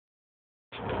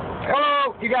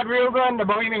you got Ruben, the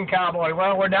Bohemian Cowboy.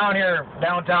 Well, we're down here,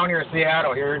 downtown here,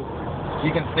 Seattle here. You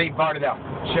can see part of the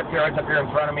shipyards up here in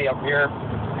front of me, up here,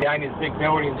 behind these big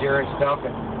buildings here and stuff.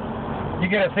 And you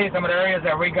get to see some of the areas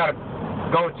that we got to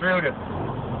go through to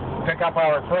pick up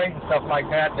our freight and stuff like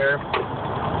that there.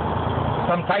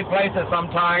 Some tight places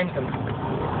sometimes, and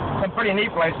some pretty neat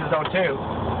places though too.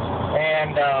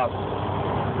 And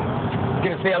you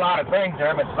get to see a lot of things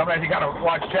there, but sometimes you got to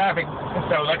watch traffic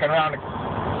instead of looking around to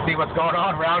see what's going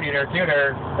on around you there too.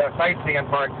 There, the sightseeing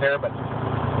parts there, but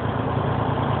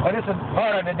this is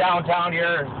part of the downtown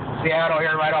here, Seattle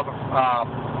here, right off of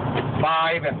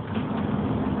 5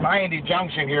 and 90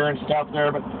 Junction here and stuff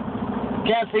there. But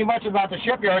can't see much about the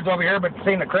shipyards over here, but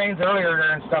seen the cranes earlier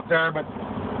there and stuff there. But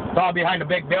it's all behind the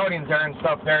big buildings there and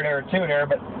stuff there too there.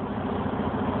 But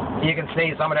you can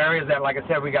see some of the areas that, like I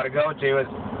said, we got to go to is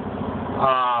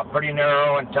pretty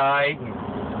narrow and tight, and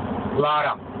a lot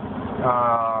of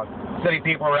city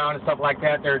people around and stuff like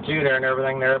that there too there and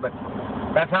everything there. But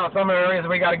that's how some of the areas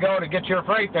we got to go to get your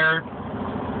freight there.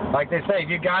 Like they say, if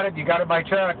you got it by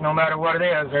truck, no matter what it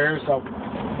is there. So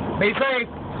be safe.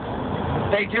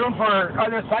 Stay tuned for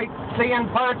other sightseeing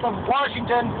parts of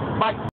Washington. Bye.